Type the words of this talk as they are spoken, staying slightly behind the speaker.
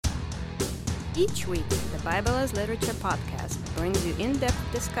Each week, the Bible as Literature podcast brings you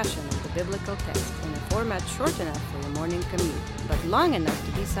in-depth discussion of the biblical text in a format short enough for your morning commute, but long enough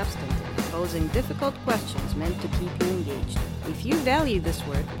to be substantive, posing difficult questions meant to keep you engaged. If you value this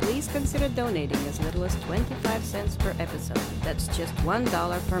work, please consider donating as little as 25 cents per episode. That's just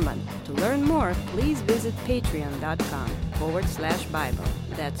 $1 per month. To learn more, please visit patreon.com/Bible.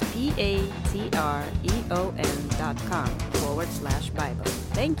 That's patreon.com/Bible.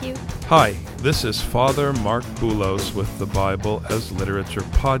 Thank you. Hi, this is Father Mark Boulos with the Bible as Literature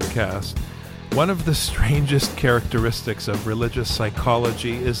podcast. One of the strangest characteristics of religious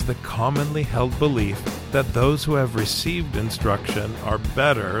psychology is the commonly held belief that those who have received instruction are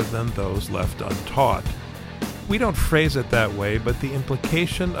better than those left untaught. We don't phrase it that way, but the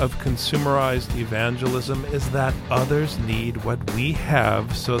implication of consumerized evangelism is that others need what we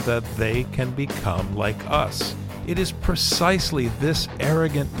have so that they can become like us. It is precisely this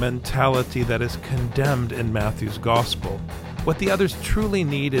arrogant mentality that is condemned in Matthew's gospel. What the others truly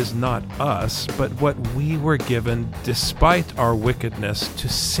need is not us, but what we were given despite our wickedness to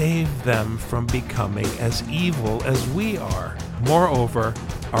save them from becoming as evil as we are. Moreover,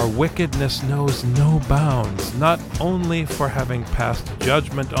 our wickedness knows no bounds, not only for having passed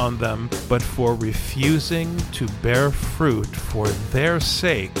judgment on them, but for refusing to bear fruit for their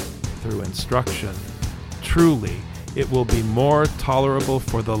sake through instruction. Truly, it will be more tolerable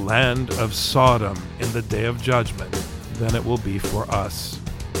for the land of Sodom in the day of judgment than it will be for us.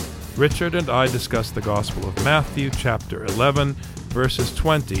 Richard and I discuss the Gospel of Matthew, chapter 11, verses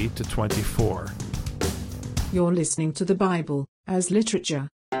 20 to 24. You're listening to the Bible as Literature.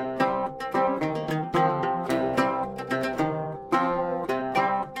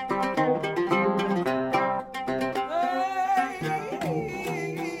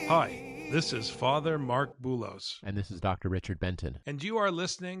 Hi, this is Father Mark Boulos. And this is Dr. Richard Benton. And you are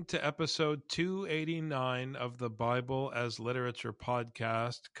listening to episode 289 of the Bible as Literature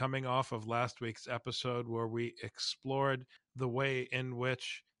podcast, coming off of last week's episode where we explored the way in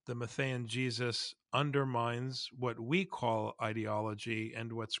which the Matthean Jesus undermines what we call ideology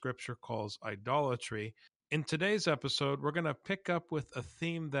and what Scripture calls idolatry. In today's episode, we're going to pick up with a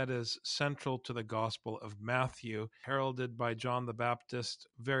theme that is central to the Gospel of Matthew, heralded by John the Baptist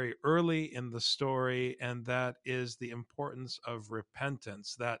very early in the story, and that is the importance of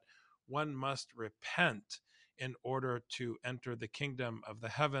repentance, that one must repent in order to enter the kingdom of the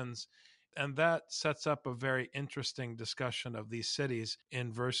heavens. And that sets up a very interesting discussion of these cities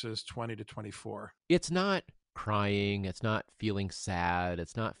in verses 20 to 24. It's not crying, it's not feeling sad,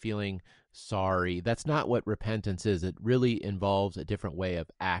 it's not feeling sorry. That's not what repentance is. It really involves a different way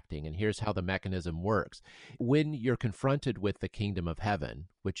of acting. And here's how the mechanism works. When you're confronted with the kingdom of heaven,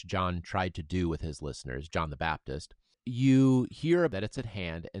 which John tried to do with his listeners, John the Baptist, you hear that it's at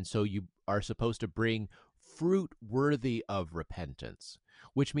hand, and so you are supposed to bring fruit worthy of repentance,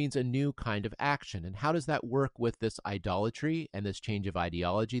 which means a new kind of action. And how does that work with this idolatry and this change of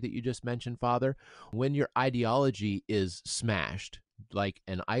ideology that you just mentioned, Father? When your ideology is smashed, like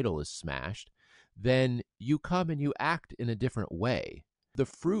an idol is smashed, then you come and you act in a different way. The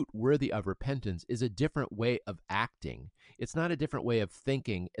fruit worthy of repentance is a different way of acting. It's not a different way of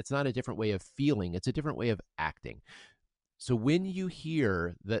thinking. It's not a different way of feeling. It's a different way of acting. So when you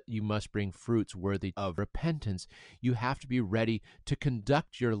hear that you must bring fruits worthy of repentance, you have to be ready to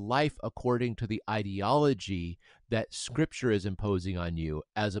conduct your life according to the ideology that Scripture is imposing on you,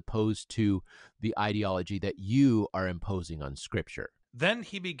 as opposed to the ideology that you are imposing on Scripture. Then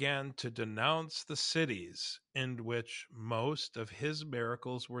he began to denounce the cities in which most of his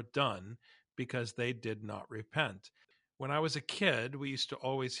miracles were done because they did not repent. When I was a kid, we used to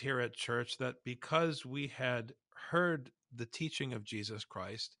always hear at church that because we had heard the teaching of Jesus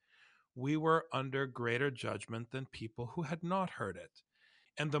Christ, we were under greater judgment than people who had not heard it.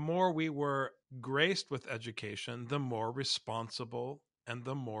 And the more we were graced with education, the more responsible and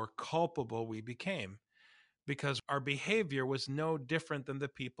the more culpable we became, because our behavior was no different than the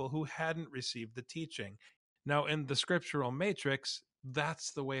people who hadn't received the teaching. Now, in the scriptural matrix,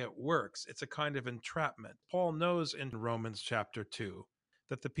 that's the way it works. It's a kind of entrapment. Paul knows in Romans chapter 2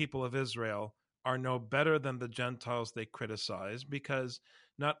 that the people of Israel are no better than the Gentiles they criticize, because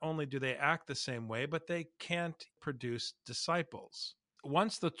not only do they act the same way, but they can't produce disciples.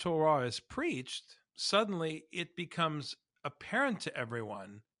 Once the Torah is preached, suddenly it becomes apparent to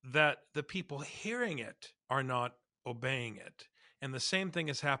everyone that the people hearing it are not obeying it. And the same thing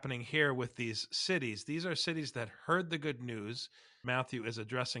is happening here with these cities. These are cities that heard the good news. Matthew is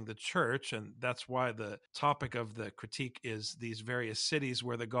addressing the church, and that's why the topic of the critique is these various cities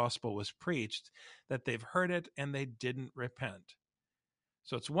where the gospel was preached, that they've heard it and they didn't repent.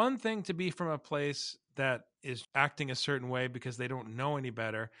 So it's one thing to be from a place that is acting a certain way because they don't know any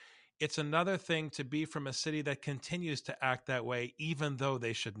better. It's another thing to be from a city that continues to act that way, even though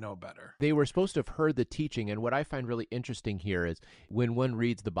they should know better. They were supposed to have heard the teaching. And what I find really interesting here is when one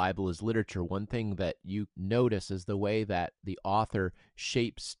reads the Bible as literature, one thing that you notice is the way that the author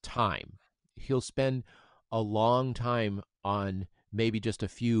shapes time. He'll spend a long time on maybe just a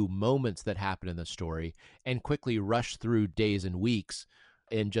few moments that happen in the story and quickly rush through days and weeks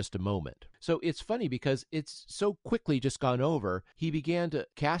in just a moment. So it's funny because it's so quickly just gone over. He began to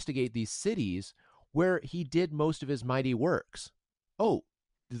castigate these cities where he did most of his mighty works. Oh,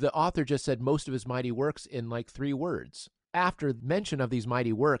 the author just said most of his mighty works in like 3 words. After mention of these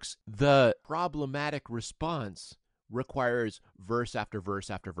mighty works, the problematic response requires verse after verse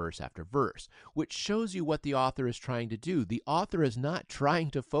after verse after verse, which shows you what the author is trying to do. The author is not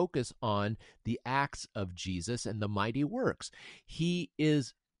trying to focus on the acts of Jesus and the mighty works. He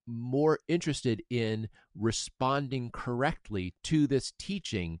is more interested in responding correctly to this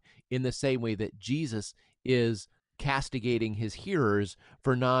teaching in the same way that Jesus is castigating his hearers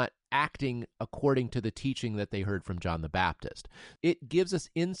for not acting according to the teaching that they heard from John the Baptist. It gives us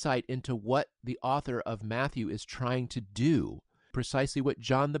insight into what the author of Matthew is trying to do, precisely what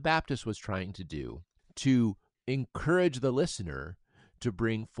John the Baptist was trying to do, to encourage the listener to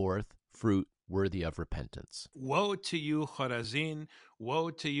bring forth fruit worthy of repentance. Woe to you, Chorazin! Woe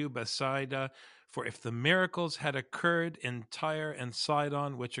to you, Bethsaida! For if the miracles had occurred in Tyre and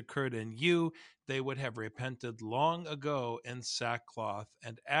Sidon, which occurred in you, they would have repented long ago in sackcloth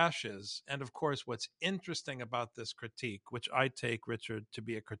and ashes. And of course, what's interesting about this critique, which I take, Richard, to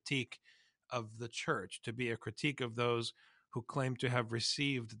be a critique of the church, to be a critique of those who claim to have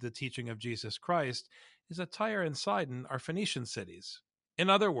received the teaching of Jesus Christ, is that Tyre and Sidon are Phoenician cities. In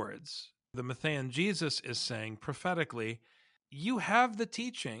other words, the Matthean Jesus is saying prophetically, you have the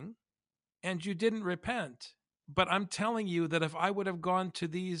teaching and you didn't repent. But I'm telling you that if I would have gone to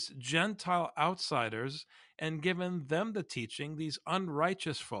these Gentile outsiders and given them the teaching, these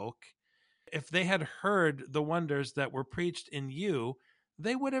unrighteous folk, if they had heard the wonders that were preached in you,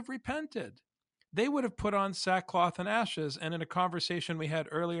 they would have repented. They would have put on sackcloth and ashes. And in a conversation we had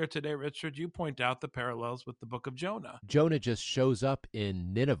earlier today, Richard, you point out the parallels with the book of Jonah. Jonah just shows up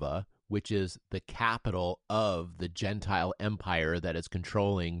in Nineveh, which is the capital of the Gentile empire that is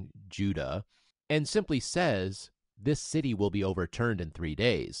controlling Judah, and simply says, this city will be overturned in 3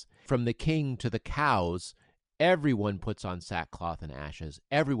 days. From the king to the cows, everyone puts on sackcloth and ashes.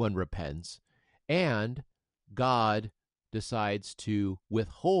 Everyone repents. And God decides to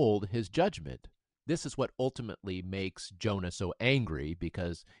withhold his judgment. This is what ultimately makes Jonah so angry,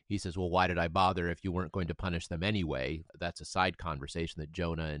 because he says, well, why did I bother if you weren't going to punish them anyway? That's a side conversation that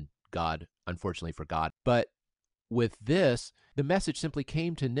Jonah and God unfortunately forgot. But with this, the message simply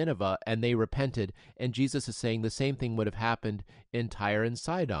came to Nineveh and they repented. And Jesus is saying the same thing would have happened in Tyre and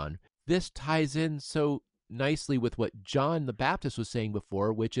Sidon. This ties in so nicely with what John the Baptist was saying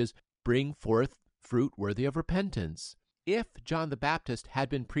before, which is bring forth fruit worthy of repentance. If John the Baptist had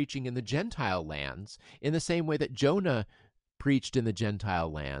been preaching in the Gentile lands in the same way that Jonah preached in the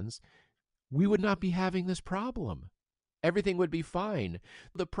Gentile lands, we would not be having this problem. Everything would be fine.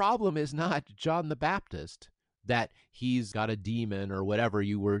 The problem is not John the Baptist, that he's got a demon or whatever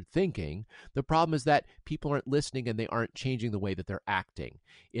you were thinking. The problem is that people aren't listening and they aren't changing the way that they're acting.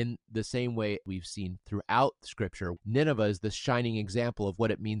 In the same way we've seen throughout Scripture, Nineveh is the shining example of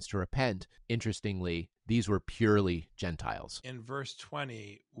what it means to repent. Interestingly, these were purely Gentiles. In verse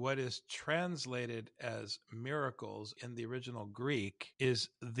 20, what is translated as miracles in the original Greek is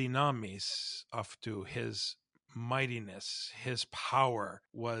dynamis aftu, his mightiness, his power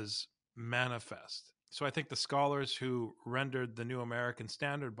was manifest. So I think the scholars who rendered the New American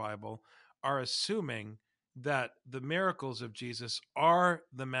Standard Bible are assuming that the miracles of Jesus are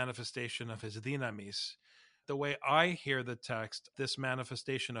the manifestation of his dynamis. The way I hear the text, this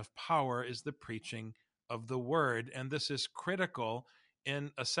manifestation of power is the preaching of the word, and this is critical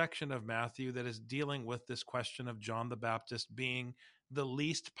in a section of Matthew that is dealing with this question of John the Baptist being the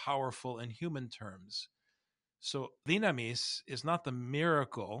least powerful in human terms. So dynamis is not the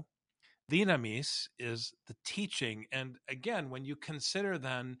miracle. Dynamis is the teaching. And again, when you consider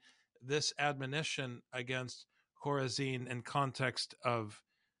then this admonition against Chorazin in context of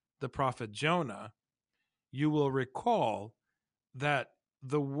the prophet Jonah, you will recall that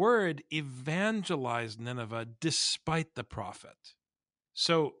the word evangelized Nineveh despite the prophet.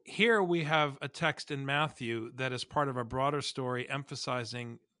 So here we have a text in Matthew that is part of a broader story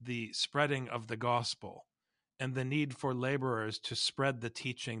emphasizing the spreading of the gospel and the need for laborers to spread the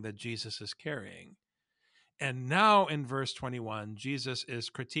teaching that Jesus is carrying. And now in verse 21, Jesus is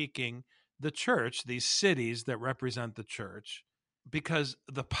critiquing the church, these cities that represent the church, because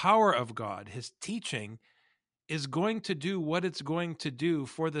the power of God, his teaching, is going to do what it's going to do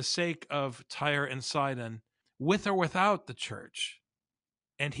for the sake of Tyre and Sidon, with or without the church.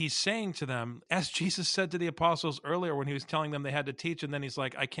 And he's saying to them, as Jesus said to the apostles earlier when he was telling them they had to teach, and then he's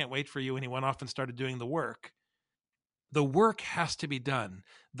like, I can't wait for you. And he went off and started doing the work. The work has to be done.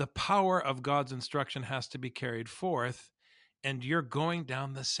 The power of God's instruction has to be carried forth. And you're going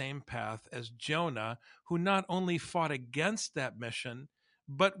down the same path as Jonah, who not only fought against that mission,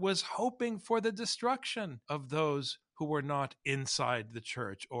 but was hoping for the destruction of those who were not inside the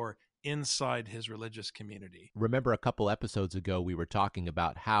church or inside his religious community. Remember a couple episodes ago, we were talking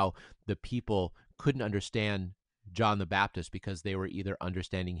about how the people couldn't understand John the Baptist because they were either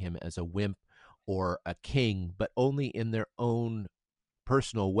understanding him as a wimp or a king, but only in their own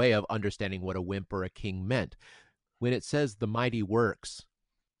personal way of understanding what a wimp or a king meant. When it says the mighty works,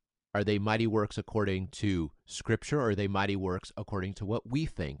 are they mighty works according to Scripture, or are they mighty works according to what we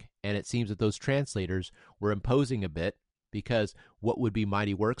think? And it seems that those translators were imposing a bit, because what would be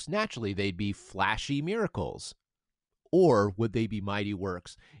mighty works? Naturally, they'd be flashy miracles. Or would they be mighty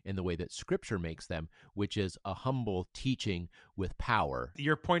works in the way that Scripture makes them, which is a humble teaching with power?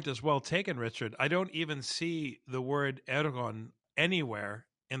 Your point is well taken, Richard. I don't even see the word ergon anywhere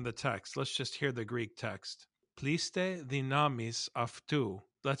in the text. Let's just hear the Greek text. Pliste dynamis avtou.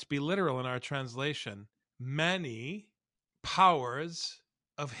 Let's be literal in our translation. Many powers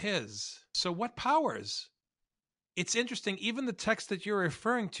of his. So what powers? It's interesting, even the text that you're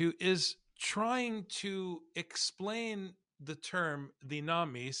referring to is trying to explain the term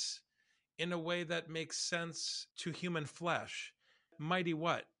dynamis in a way that makes sense to human flesh. Mighty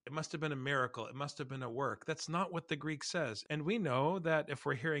what? It must have been a miracle. It must have been a work. That's not what the Greek says. And we know that if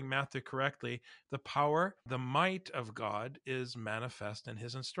we're hearing Matthew correctly, the power, the might of God is manifest in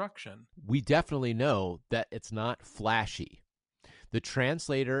his instruction. We definitely know that it's not flashy. The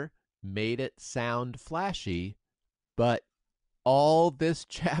translator made it sound flashy, but all this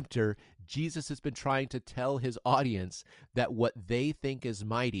chapter, Jesus has been trying to tell his audience that what they think is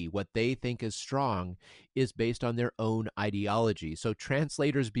mighty, what they think is strong, is based on their own ideology. So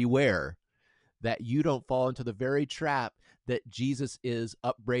translators, beware that you don't fall into the very trap that Jesus is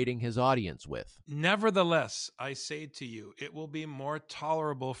upbraiding his audience with. Nevertheless, I say to you, it will be more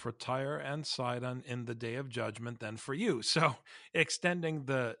tolerable for Tyre and Sidon in the day of judgment than for you. So extending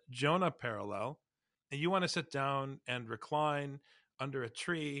the Jonah parallel, you want to sit down and recline under a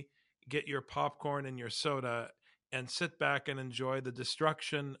tree, get your popcorn and your soda, and sit back and enjoy the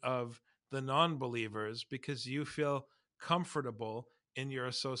destruction of the non-believers because you feel comfortable in your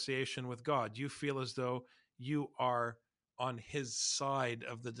association with God. You feel as though you are on his side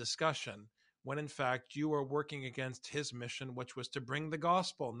of the discussion, when in fact you are working against his mission, which was to bring the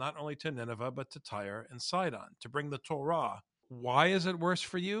gospel not only to Nineveh, but to Tyre and Sidon, to bring the Torah. Why is it worse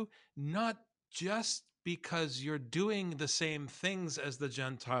for you? Not just because you're doing the same things as the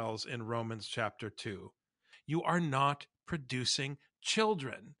Gentiles in Romans chapter 2. You are not producing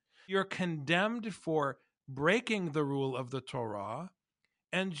children. You're condemned for breaking the rule of the Torah,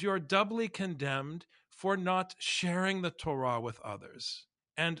 and you're doubly condemned for not sharing the Torah with others.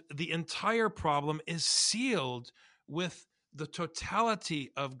 And the entire problem is sealed with the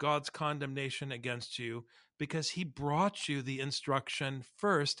totality of God's condemnation against you because he brought you the instruction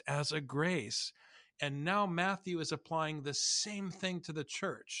first as a grace. And now Matthew is applying the same thing to the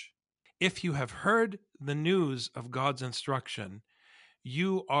church. If you have heard the news of God's instruction,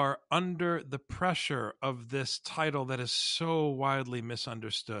 you are under the pressure of this title that is so widely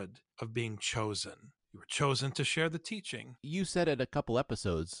misunderstood of being chosen. You were chosen to share the teaching. You said it a couple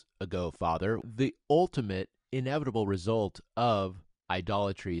episodes ago, Father. The ultimate inevitable result of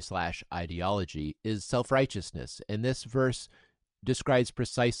idolatry/ideology is self-righteousness. And this verse describes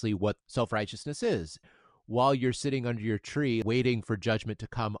precisely what self-righteousness is. While you're sitting under your tree waiting for judgment to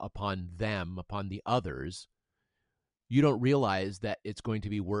come upon them, upon the others, you don't realize that it's going to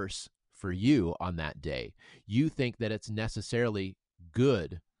be worse for you on that day. You think that it's necessarily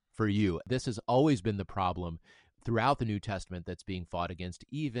good for you. This has always been the problem throughout the New Testament that's being fought against,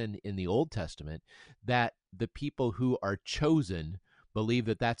 even in the Old Testament, that the people who are chosen believe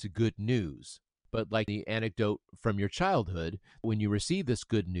that that's good news. But like the anecdote from your childhood, when you receive this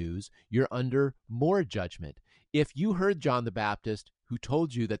good news, you're under more judgment. If you heard John the Baptist, who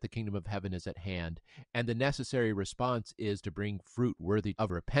told you that the kingdom of heaven is at hand, and the necessary response is to bring fruit worthy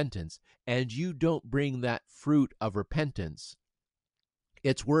of repentance, and you don't bring that fruit of repentance,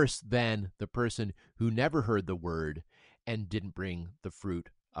 it's worse than the person who never heard the word and didn't bring the fruit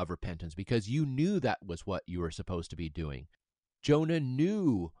of repentance because you knew that was what you were supposed to be doing. Jonah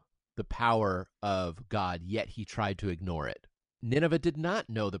knew the power of God, yet he tried to ignore it. Nineveh did not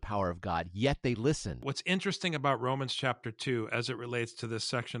know the power of God, yet they listened. What's interesting about Romans chapter 2 as it relates to this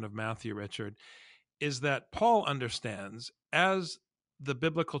section of Matthew, Richard, is that Paul understands, as the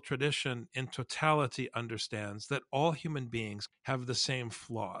biblical tradition in totality understands, that all human beings have the same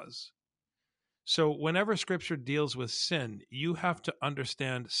flaws. So whenever Scripture deals with sin, you have to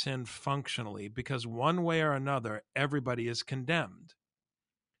understand sin functionally, because one way or another, everybody is condemned.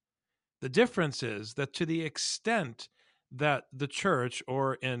 The difference is that to the extent that the church,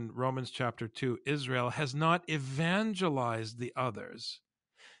 or in Romans chapter 2, Israel, has not evangelized the others,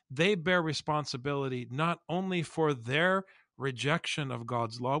 they bear responsibility not only for their rejection of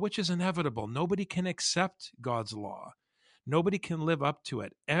God's law, which is inevitable. Nobody can accept God's law. Nobody can live up to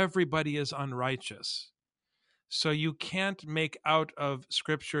it. Everybody is unrighteous. So you can't make out of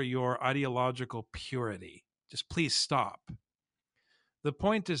Scripture your ideological purity. Just please stop. The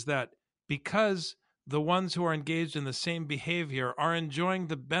point is that because the ones who are engaged in the same behavior are enjoying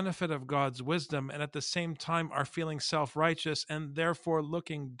the benefit of God's wisdom and at the same time are feeling self-righteous and therefore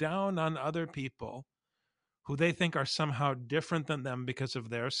looking down on other people who they think are somehow different than them because of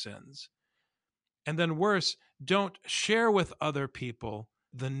their sins. And then worse, don't share with other people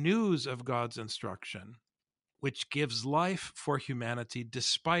the news of God's instruction, which gives life for humanity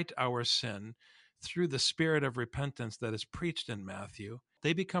despite our sin through the spirit of repentance that is preached in Matthew.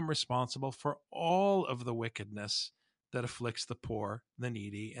 They become responsible for all of the wickedness that afflicts the poor, the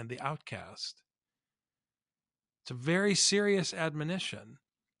needy, and the outcast. It's a very serious admonition.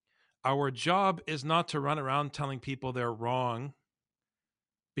 Our job is not to run around telling people they're wrong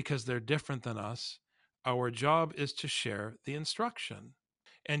because they're different than us. Our job is to share the instruction.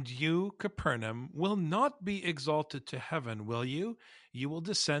 And you, Capernaum, will not be exalted to heaven, will you? You will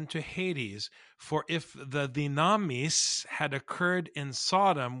descend to Hades. For if the dynamis had occurred in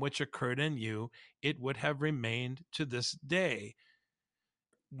Sodom, which occurred in you, it would have remained to this day.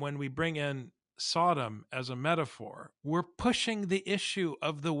 When we bring in Sodom as a metaphor, we're pushing the issue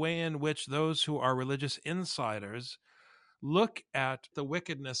of the way in which those who are religious insiders look at the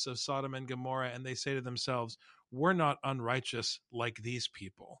wickedness of Sodom and Gomorrah and they say to themselves, we're not unrighteous like these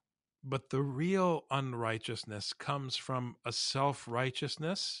people. But the real unrighteousness comes from a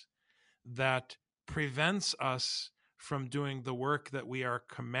self-righteousness that prevents us from doing the work that we are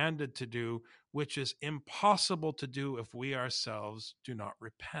commanded to do, which is impossible to do if we ourselves do not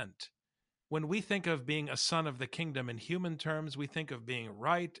repent. When we think of being a son of the kingdom in human terms, we think of being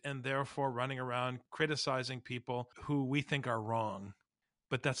right and therefore running around criticizing people who we think are wrong.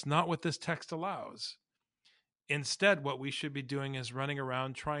 But that's not what this text allows. Instead, what we should be doing is running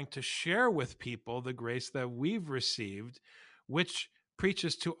around trying to share with people the grace that we've received, which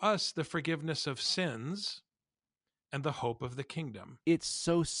preaches to us the forgiveness of sins and the hope of the kingdom. It's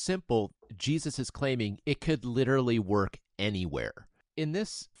so simple. Jesus is claiming it could literally work anywhere. In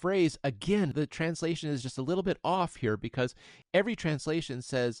this phrase, again, the translation is just a little bit off here because every translation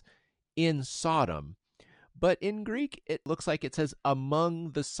says in Sodom, but in Greek, it looks like it says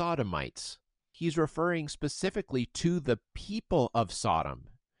among the Sodomites. He's referring specifically to the people of Sodom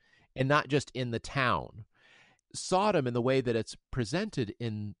and not just in the town. Sodom, in the way that it's presented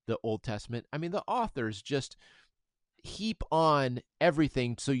in the Old Testament, I mean, the authors just heap on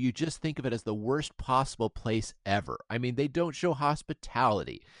everything so you just think of it as the worst possible place ever. I mean, they don't show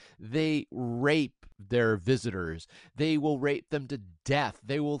hospitality. They rape their visitors. They will rape them to death.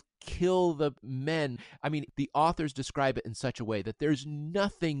 They will kill the men. I mean, the authors describe it in such a way that there's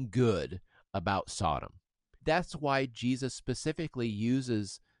nothing good about Sodom. That's why Jesus specifically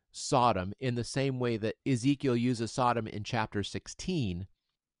uses Sodom in the same way that Ezekiel uses Sodom in chapter 16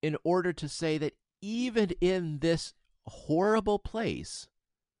 in order to say that even in this horrible place,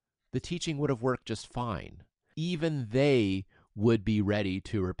 the teaching would have worked just fine. Even they would be ready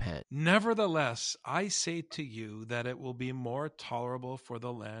to repent. Nevertheless, I say to you that it will be more tolerable for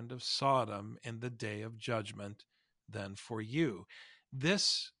the land of Sodom in the day of judgment than for you.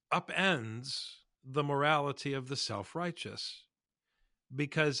 This upends the morality of the self-righteous.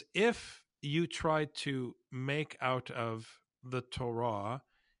 Because if you try to make out of the Torah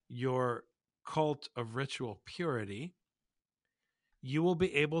your cult of ritual purity, you will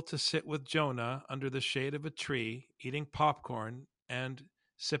be able to sit with Jonah under the shade of a tree, eating popcorn and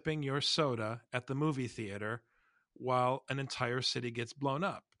sipping your soda at the movie theater while an entire city gets blown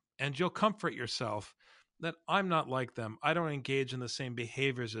up. And you'll comfort yourself that I'm not like them. I don't engage in the same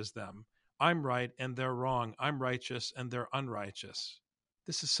behaviors as them. I'm right and they're wrong. I'm righteous and they're unrighteous.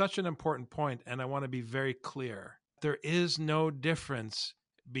 This is such an important point, and I want to be very clear. There is no difference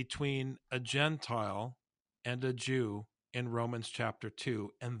between a Gentile and a Jew in Romans chapter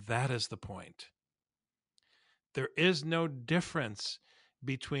 2, and that is the point. There is no difference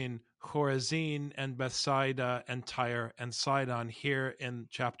between Chorazin and Bethsaida and Tyre and Sidon here in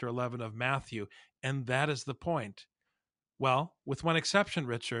chapter 11 of Matthew, and that is the point. Well, with one exception,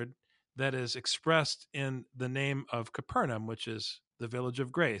 Richard, that is expressed in the name of Capernaum, which is the village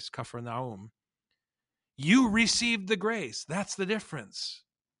of grace, Capharnaum. You received the grace. That's the difference.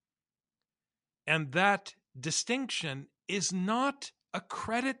 And that distinction is not a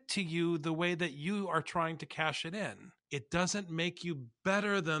credit to you the way that you are trying to cash it in. It doesn't make you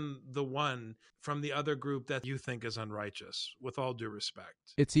better than the one from the other group that you think is unrighteous, with all due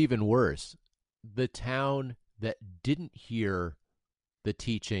respect. It's even worse. The town that didn't hear the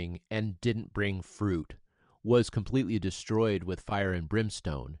teaching and didn't bring fruit was completely destroyed with fire and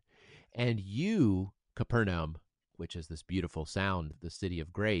brimstone. And you, Capernaum, which is this beautiful sound, the city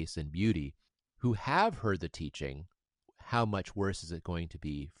of grace and beauty, who have heard the teaching, how much worse is it going to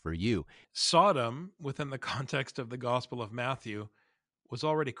be for you? Sodom, within the context of the Gospel of Matthew, was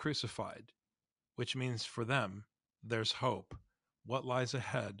already crucified, which means for them, there's hope. What lies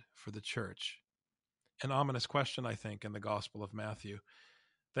ahead for the church? An ominous question, I think, in the Gospel of Matthew.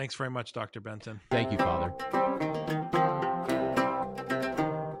 Thanks very much, Dr. Benton. Thank you, Father.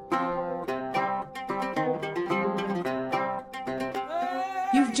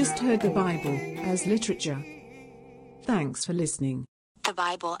 You've just heard the Bible as literature. Thanks for listening. The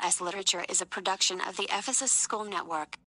Bible as Literature is a production of the Ephesus School Network.